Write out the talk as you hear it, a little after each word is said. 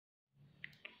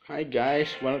Hi guys,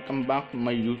 welcome back to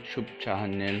my YouTube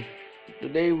channel.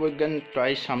 Today we're gonna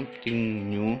try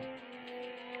something new.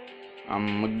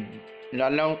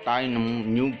 Maglalaro tayo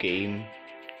ng new game.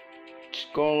 It's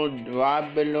called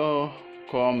Ravelo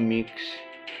Komiks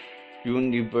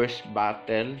Universe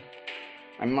Battle.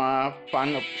 I'm a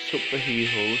fan of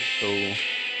superheroes, so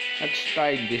let's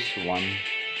try this one.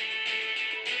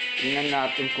 Tingnan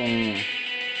natin kung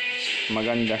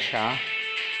maganda siya.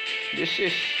 This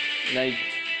is like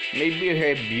maybe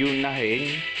review na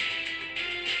rin,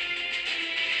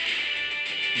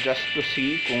 just to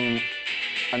see kung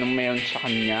anong meron sa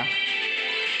kanya.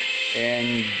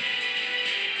 And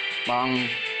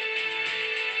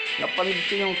napanood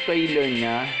ko yung trailer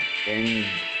niya, and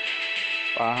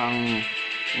parang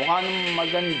mukha nang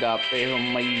maganda, pero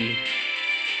may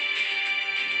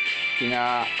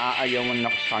kinaayawan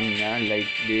ako sa kanya, like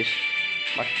this,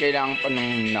 but kailangan pa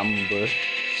ng number.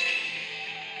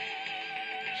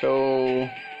 So,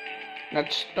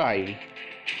 let's try.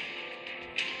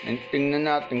 And tingnan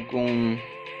natin kung...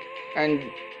 And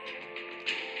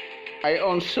I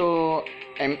also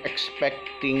am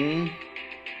expecting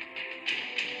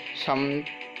some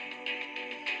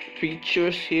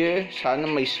features here. Sana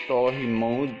may story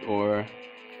mode, or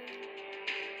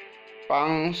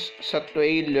pang sa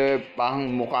trailer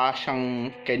pang mukha siyang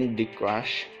Candy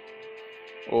Crush,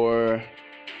 or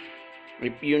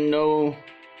if you know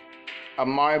a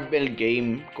Marvel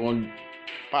game called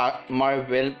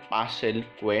Marvel Puzzle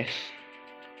Quest,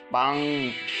 pang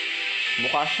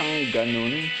mukha siyang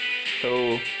ganun.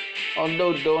 So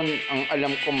although doon ang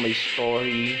alam ko may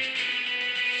story,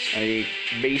 ay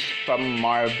based from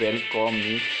Marvel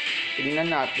Comics,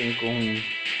 tingnan natin kung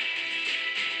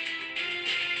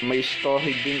may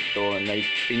story din to, like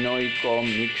Pinoy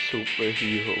comic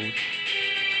superheroes.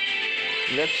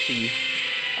 Let's see.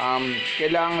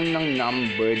 Kailangan ng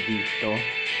number dito,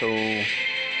 so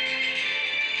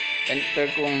enter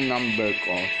ko ang number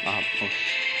ko, tapos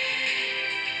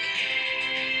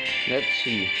let's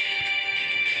see.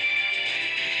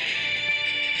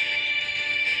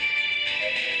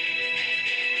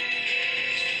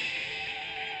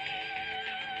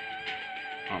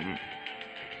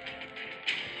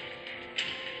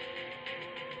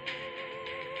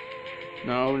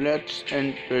 Now let's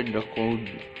enter the code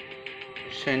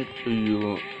sent to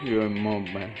you your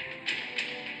mobile.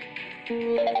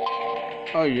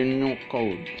 Oh, yun yung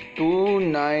code.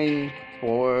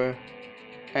 2934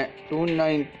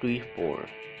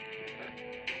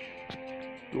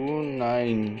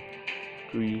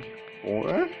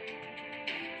 2934.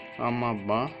 Tama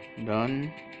ba? Done.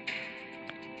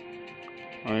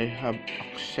 I have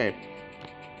accept.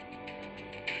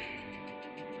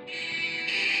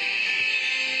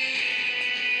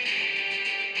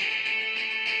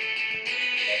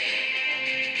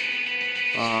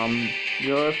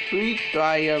 Your free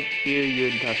trial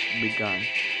period has begun.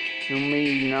 You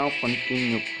may now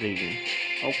continue playing.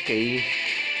 Okay.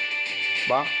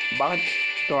 Bakit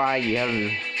trial?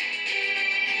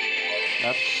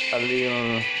 That's a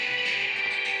little...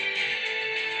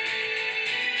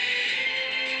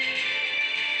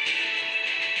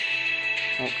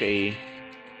 Okay.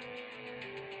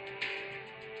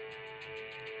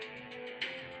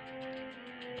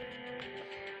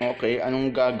 Okay,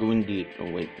 anong gagawin dito?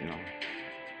 Wait now.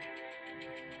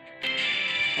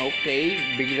 Okay,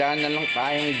 bigla na lang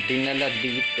tayong dinala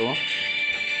dito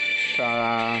sa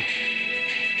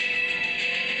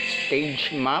stage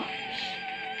maps.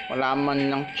 Wala man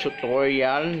ng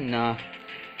tutorial na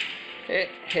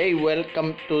hey,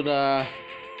 welcome to the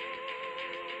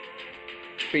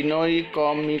Pinoy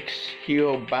Comics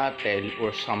Hero Battle or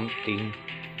something.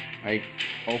 Like,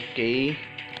 okay,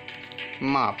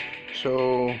 map.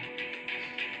 So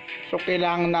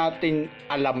kailangan natin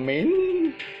alamin.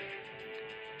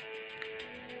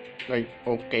 Like,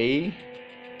 okay,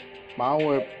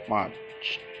 power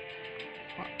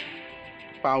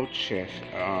pouches,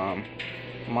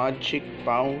 magic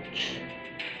pouch,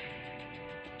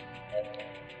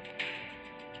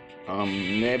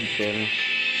 level.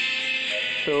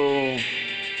 So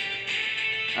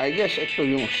I guess ito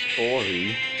yung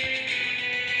story,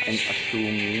 I'm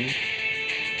assuming.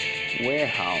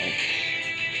 Warehouse.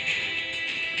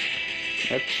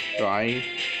 Let's try.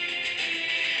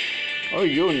 Oh,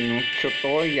 yun, yung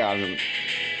tutorial.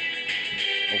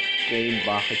 Okay,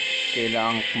 bakit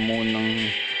kailangan ko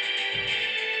munang...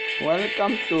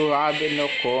 Welcome to Ravelo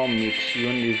Komiks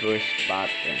Universe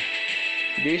Battle.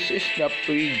 This is the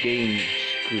pre-game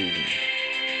screen.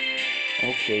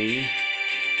 Okay.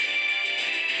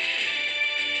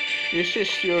 This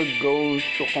is your goal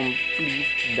to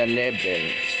complete the level.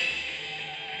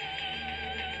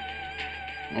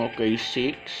 Okay,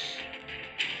 6.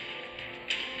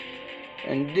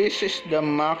 And this is the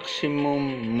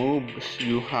maximum moves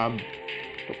you have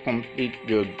to complete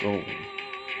your goal.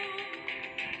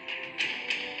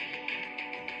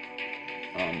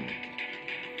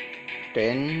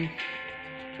 10.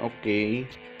 Okay.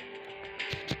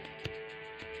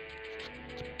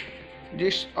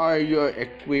 These are your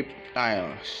equipped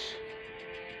tiles.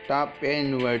 Tap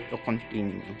anywhere to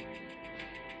continue.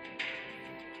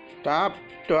 Try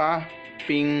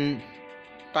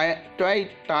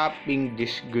tapping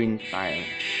this green tile.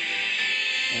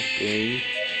 Okay.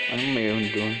 Ano mayroon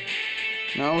dun?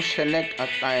 Now select a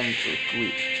tile to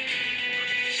equip.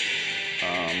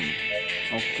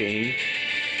 Okay.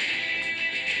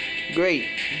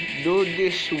 Great. Do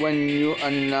this when you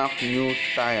unlock new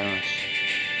tiles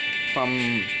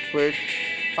from perk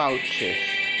pouches.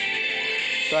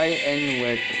 Try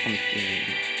anywhere to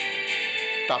continue.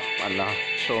 Tap pala.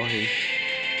 Sorry.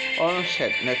 All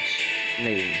set. Let's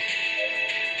play.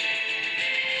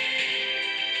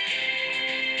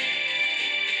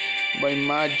 By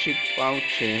magic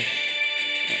pouches.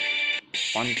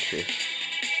 Punches.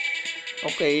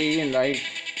 Okay, like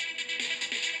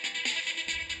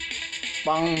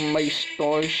pang may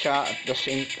store siya at the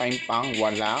same time pang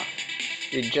wala.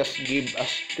 You just give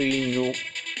us 3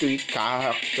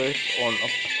 characters all of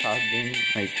a sudden.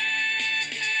 Like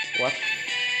what?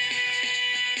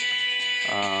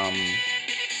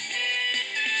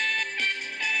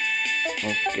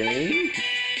 Okay.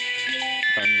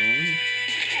 Ganun.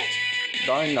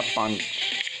 Darn na punch.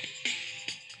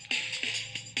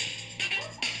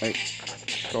 Ay,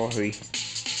 sorry.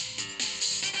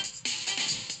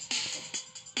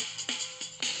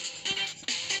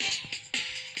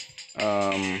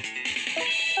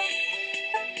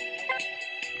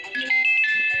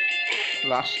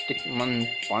 Plastic Man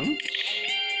punch.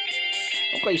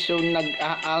 Okay, so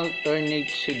nag-a-alternate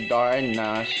si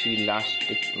Darna, si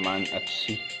Plastic Man at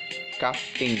si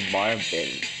Captain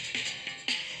Barbell.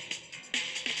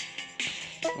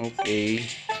 Okay.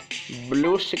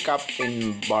 Blue si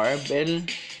Captain Barbell.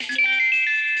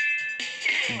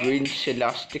 Green si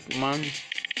Plastic Man.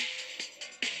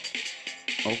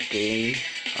 Okay.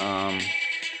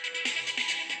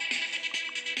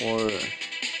 Or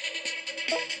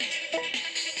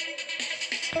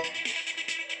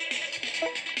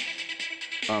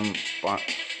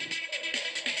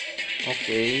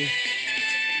okay.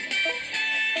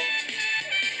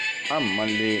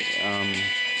 Mali.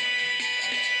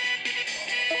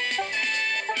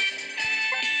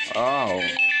 Oh,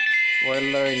 we're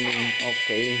learning.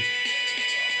 Okay.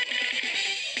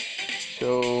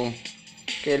 So,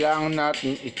 kailangan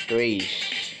natin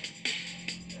i-trace.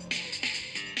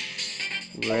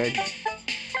 Red.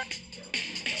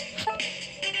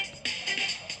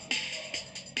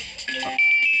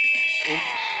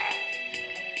 Oops.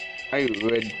 Ay,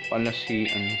 red pala si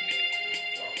ano.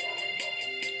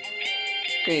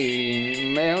 Okay,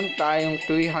 meron tayong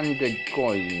 300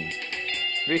 coin.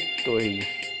 Victory.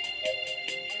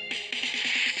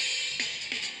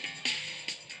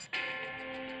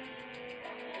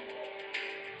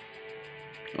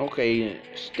 Okay,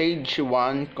 stage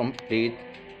 1 complete.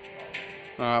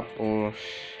 Tapos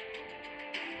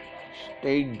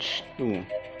stage 2.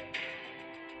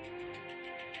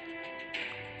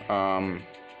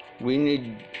 We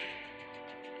need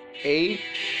 8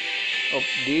 of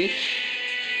this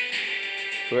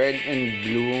red and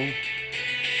blue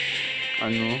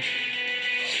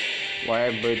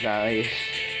whatever that is.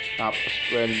 Tapos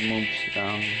 12 moves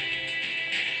lang.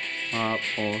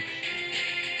 Tapos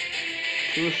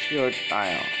choose your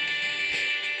tile.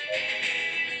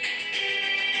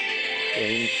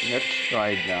 Okay, let's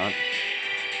try that.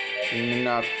 Tingnan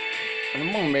natin ano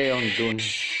bang mayroon dun.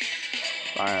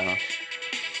 Tiles.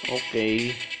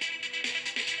 Okay.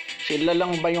 Sila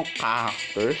lang ba yung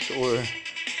characters or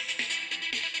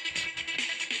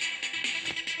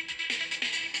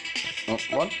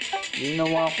what?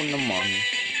 Ginawa ko naman.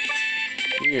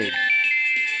 Weird.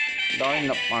 Darn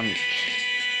na punch.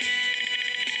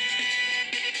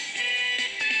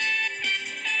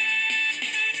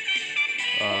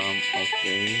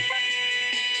 Okay.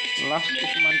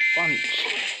 Plastic Man punch.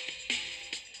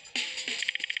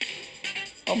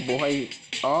 Oh, buhay.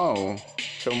 Oh.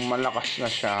 So, malakas na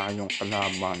siya yung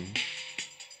kalaban.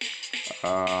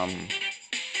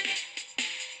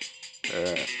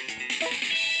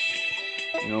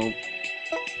 Nope.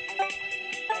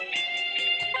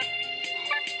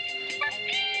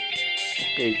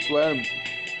 Okay, 12.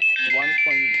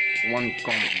 1.1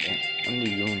 combo. Ano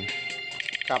yun?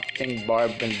 Captain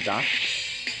Barbell Dash.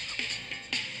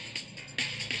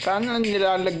 Sana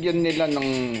nilalagyan nila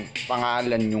ng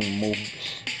pangalan yung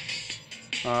moves.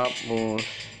 Tapos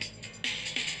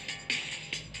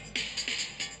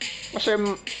kasi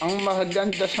ang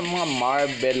maganda sa mga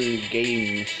Marvel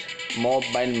games,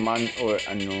 mobile man or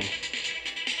ano,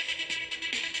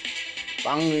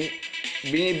 pang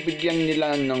binibigyan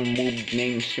nila ng move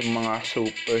names yung mga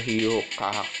superhero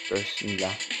characters nila.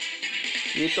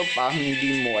 Dito pa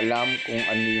hindi mo alam kung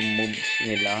ano yung moves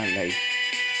nila, like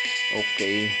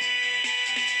okay,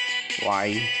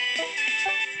 why,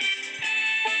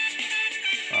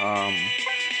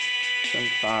 saan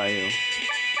tayo?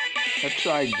 Let's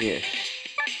try this.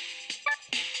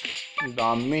 Ang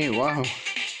dami, wow.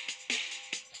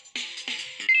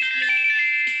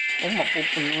 Oh,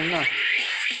 mapupuno na.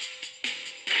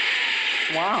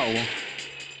 Wow.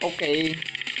 Okay.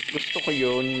 Gusto ko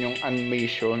yun, yung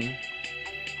animation.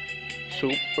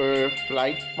 Super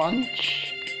Flight Punch.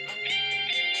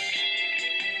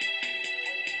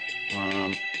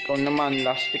 Ikaw naman,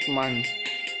 Lastic Man.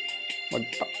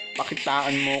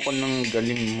 Pakitaan mo ko ng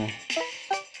galing mo.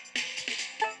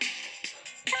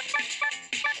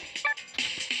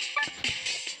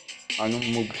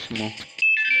 Anong moves mo?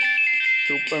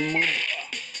 Super move?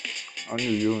 Ano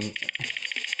yun?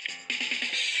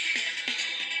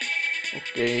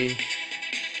 Okay.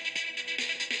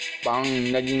 Pang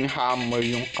naging hammer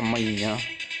yung kamay niya.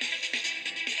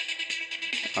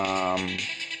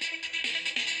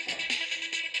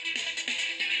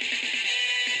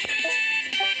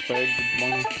 Pwede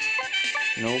bang?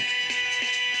 Nope.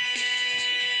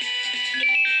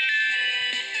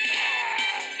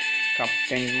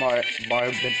 Captain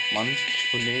Barbed Punch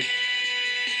ulit.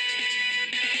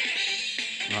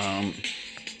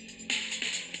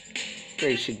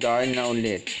 Okay, si Dane na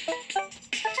ulit.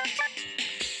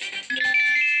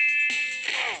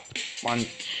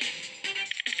 Punch.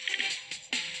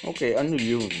 Okay, ano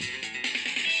yun?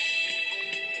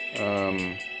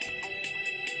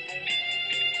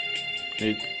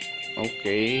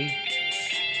 Okay.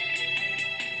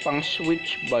 Pang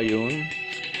switch ba yun?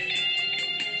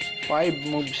 5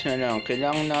 moves na lang.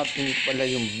 Kailangan natin pala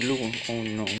yung blue. Oh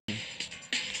no.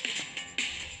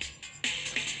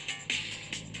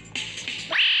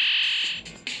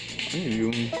 Ano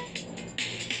yun?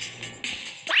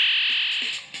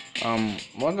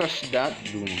 What does that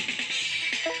do?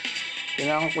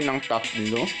 Kailangan ko ng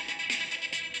tatlo.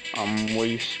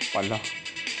 Ways pala.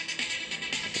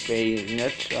 Okay,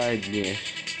 let's try this.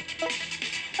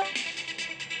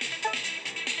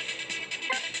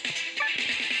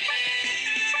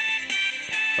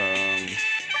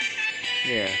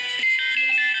 There.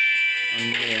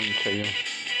 Ano yan sa'yo?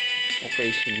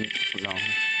 Okay, sinip ko lang.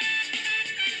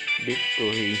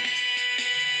 Victory.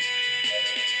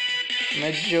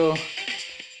 Medyo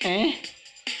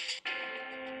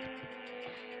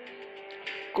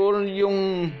cool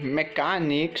yung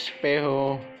mechanics,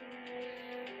 pero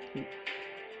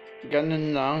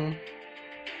ganun lang.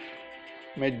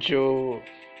 Medyo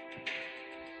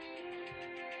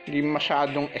hindi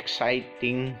masyadong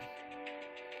exciting.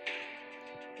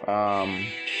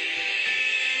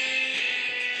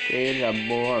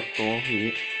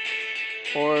 Laboratory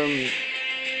or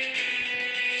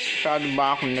masyado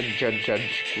ba akong nag-judge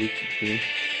quickly?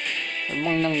 Ano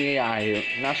bang nangyayari?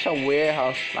 Nasa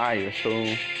warehouse tayo, so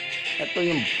ito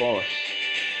yung boss.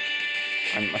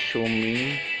 I'm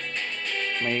assuming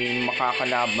may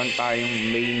makakalaban tayong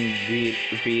main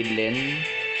villain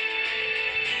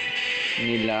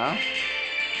nila.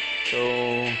 So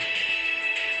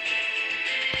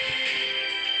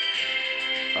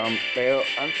pero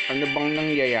ano bang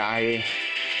nangyayari?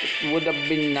 It would have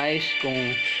been nice kung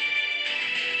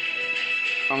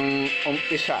ang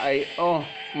umpisa ay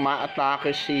maatake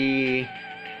si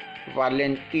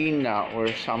Valentina or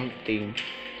something,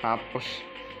 tapos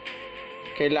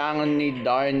kailangan ni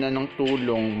Dane ng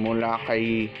tulong mula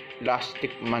kay Lastic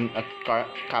Man at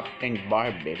Captain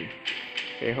Barbell,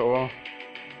 pero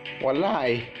wala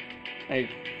ay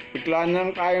bigla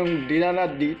nang kayong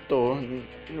dinala dito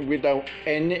without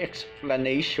any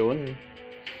explanation.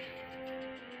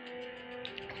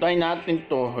 Try natin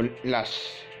to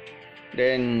last,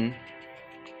 then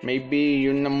maybe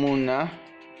yun na muna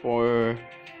for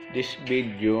this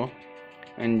video,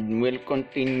 and we'll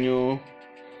continue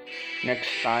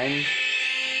next time.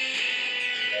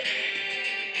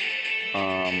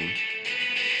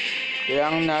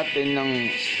 Kailangan natin ng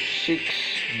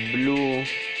 6 blue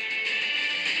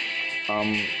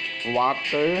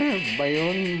water ba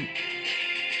yun?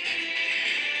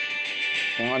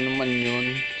 Kung ano man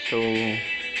yun. So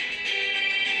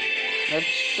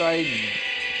let's try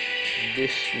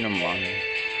this naman.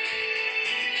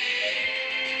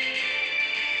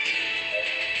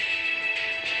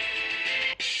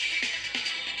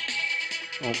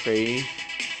 Okay.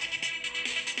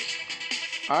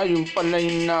 Yung pala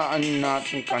yung naan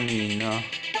natin kanina.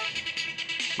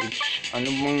 Which,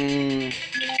 ano bang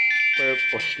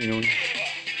purpose nyo?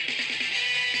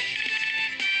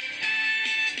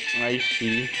 I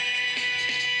see.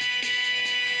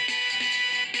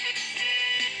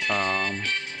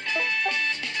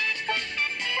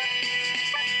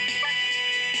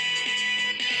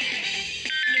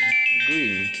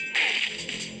 Green.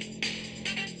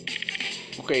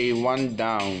 Okay, 1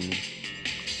 down.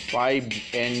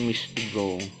 5 enemies to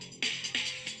go.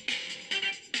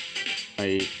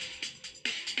 Okay.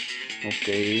 Let's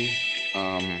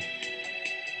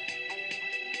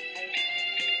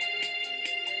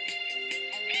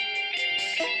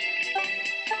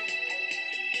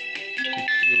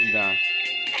do that.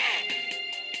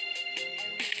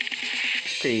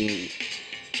 Okay.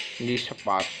 Hindi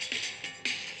sapat.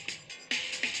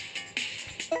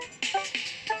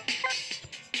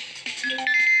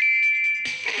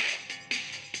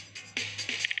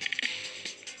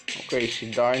 Okay,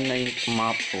 si Dane na yung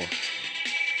tumapos.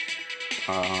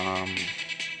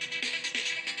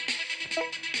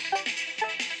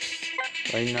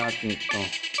 Try natin ito.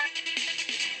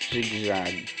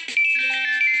 Zigzag.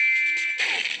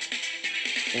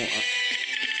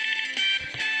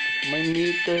 May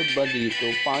meter ba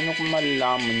dito? Paano ko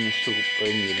malalaman yung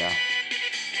super nila?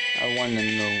 I wanna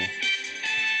know.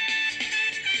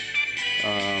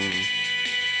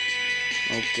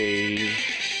 Okay.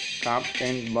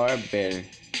 Captain Barbell,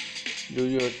 do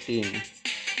your thing.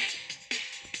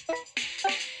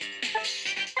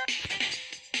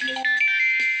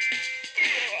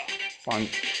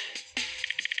 Punch.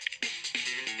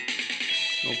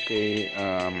 Okay,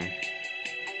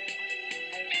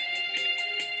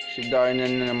 si Dane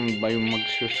na naman ba yung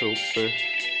magsusuper?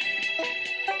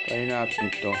 Try natin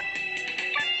to.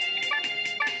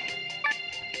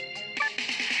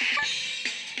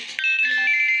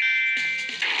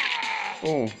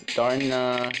 Oh, darn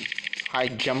na high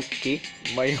jump kick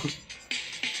ba yun?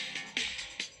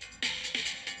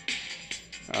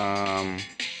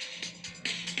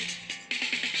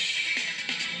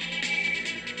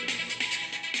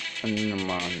 Ano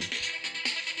naman?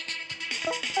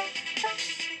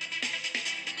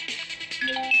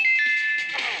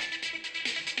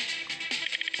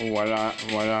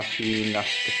 Wala si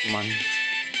Elastic Man.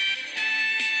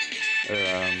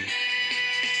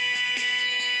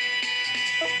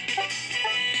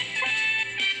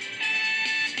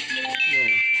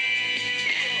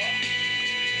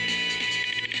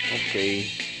 Okay.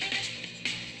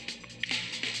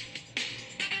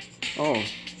 Oh,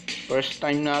 first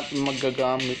time natin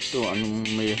magagamit to. Anong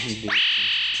mayroon dito?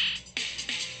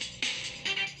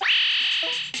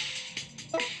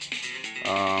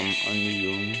 Ano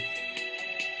yun?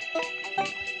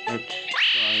 Let's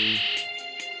try.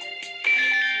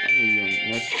 Ano yun?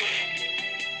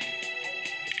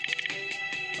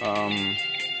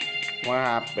 What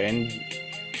happened?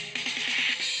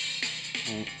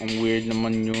 Ang weird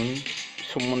naman yun.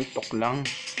 Sumuntok lang.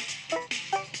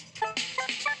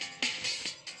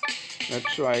 Let's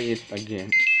try it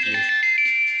again. Yes.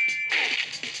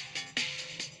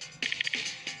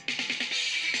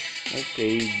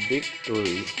 Okay,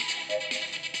 victory.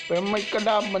 Pero may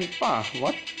kalaban pa.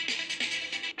 What?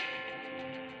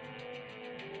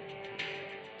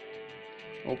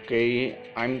 Okay,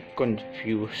 I'm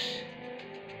confused.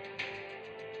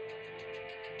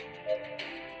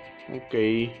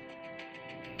 Okay.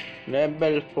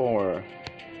 Level 4.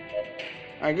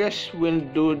 I guess we'll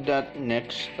do that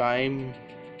next time.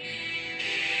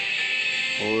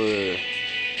 Or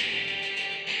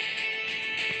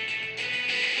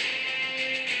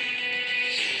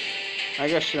I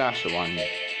guess last one.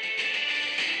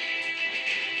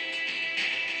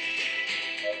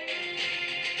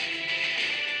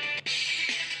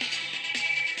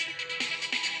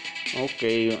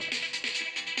 Okay.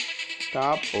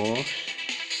 Tapos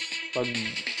pag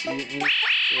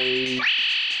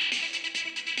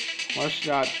what's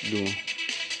that do?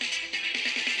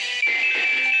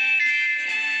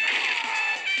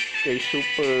 Okay,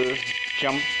 super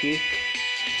jump kick.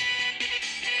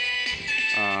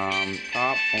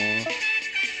 Tapos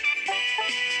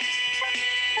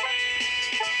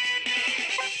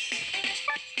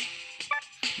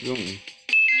yung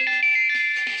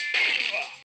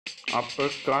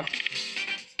uppercut.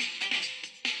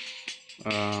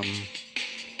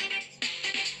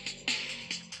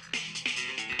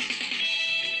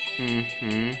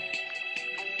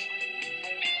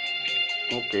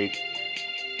 Okay.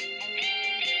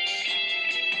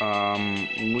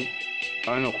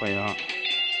 Ano kaya?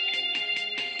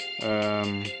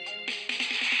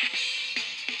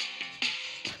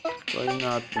 Try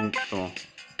natin to.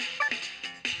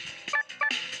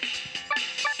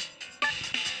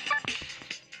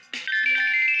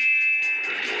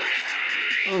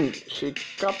 Si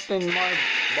Captain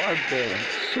Marvel,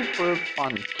 Super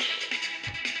Punch.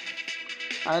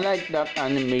 I like that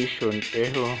animation,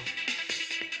 pero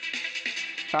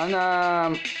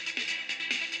sana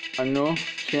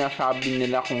sinasabi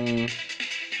nila kung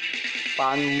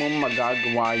paano mo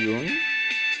magagawa yun.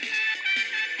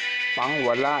 Pang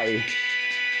wala eh.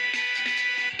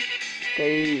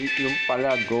 Kay yung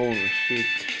pala goal 6.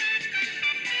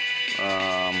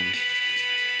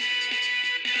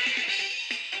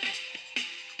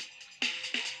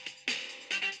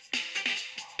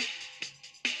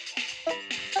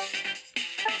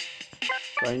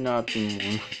 Try natin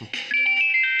muna.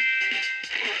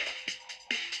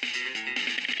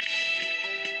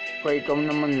 Kaya ikaw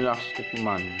naman, Elastic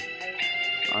Man.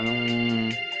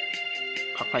 Anong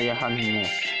kakayahan mo?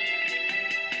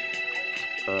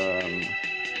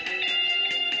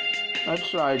 Let's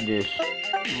try this.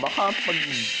 Baka pag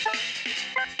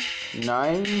 9,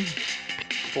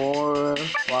 4,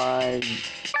 5,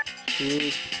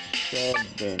 6,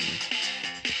 7.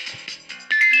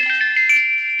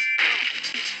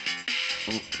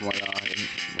 Wala.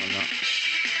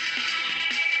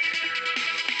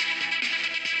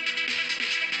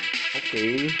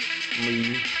 Okay,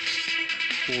 may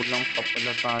kulang pa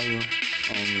pala tayo.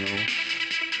 Oh no.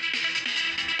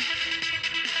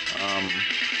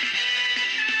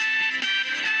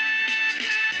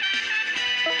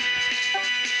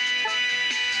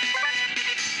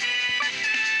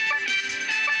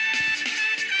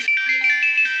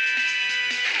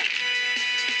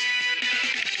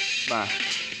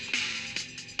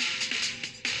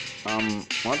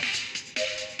 What?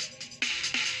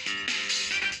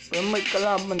 Pero may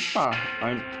kalaban pa.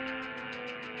 Ay,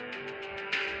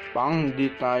 pang di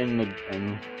tayo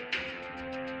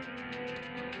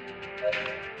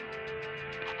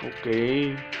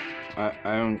Okay. I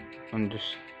don't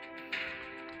understand.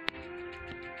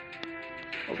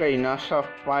 Okay, nasa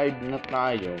 5 na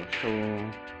tayo. So,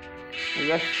 I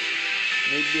guess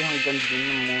maybe hanggang din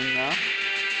na muna.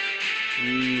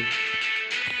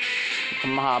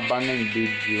 Mahaba na yung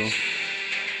video.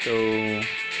 So,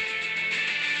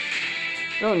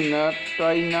 yun,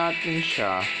 na-try natin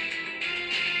siya.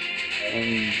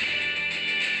 And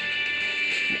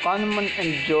mukha naman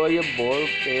enjoyable,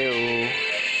 pero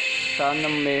sana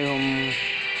mayroong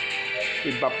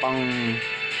iba pang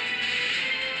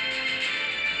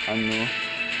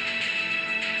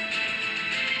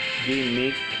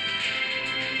gimmick.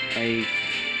 Ay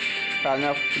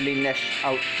sana finish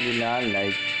out nila,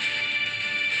 like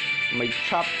may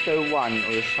chapter 1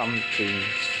 or something.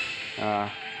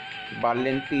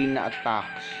 Valentina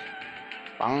attacks.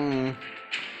 Pang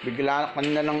bigla ka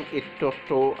na lang ito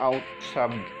throw out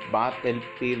sa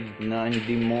battlefield na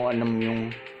hindi mo alam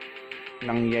yung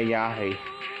nangyayari.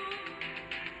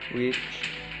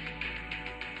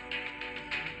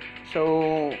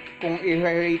 So, kung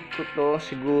i-rate ko to,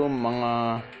 siguro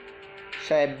mga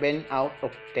 7 out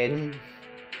of 10.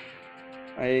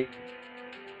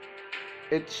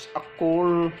 It's a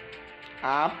cool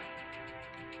app,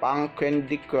 pang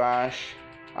Candy Crush,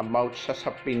 about sa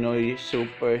Pinoy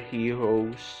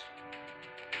superheroes.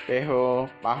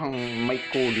 Pero parang may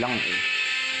kulang eh.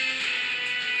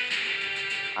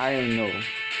 I don't know.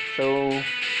 So,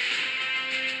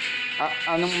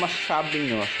 anong masasabi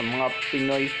nyo sa mga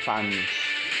Pinoy fans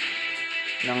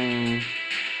ng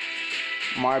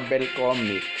Marvel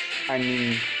Comics? I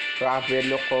mean,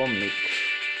 Ravelo Komiks.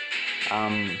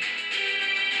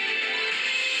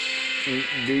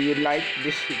 Do you like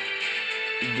this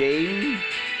game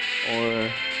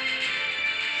or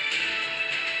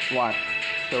what?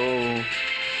 So,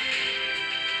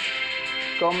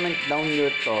 comment down your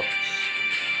thoughts.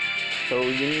 So,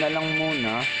 yun na lang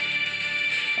muna.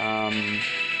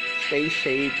 Stay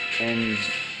safe and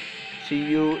see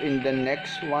you in the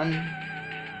next one.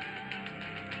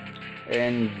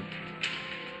 And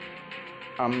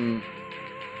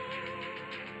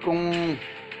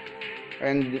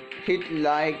hit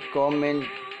like, comment,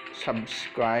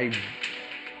 subscribe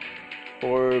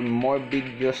for more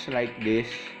videos like this,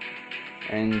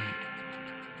 and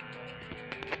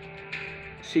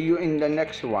see you in the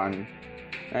next one.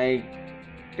 Ay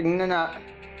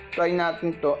try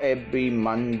natin to every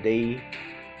Monday.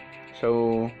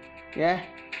 So yeah,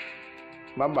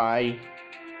 bye bye.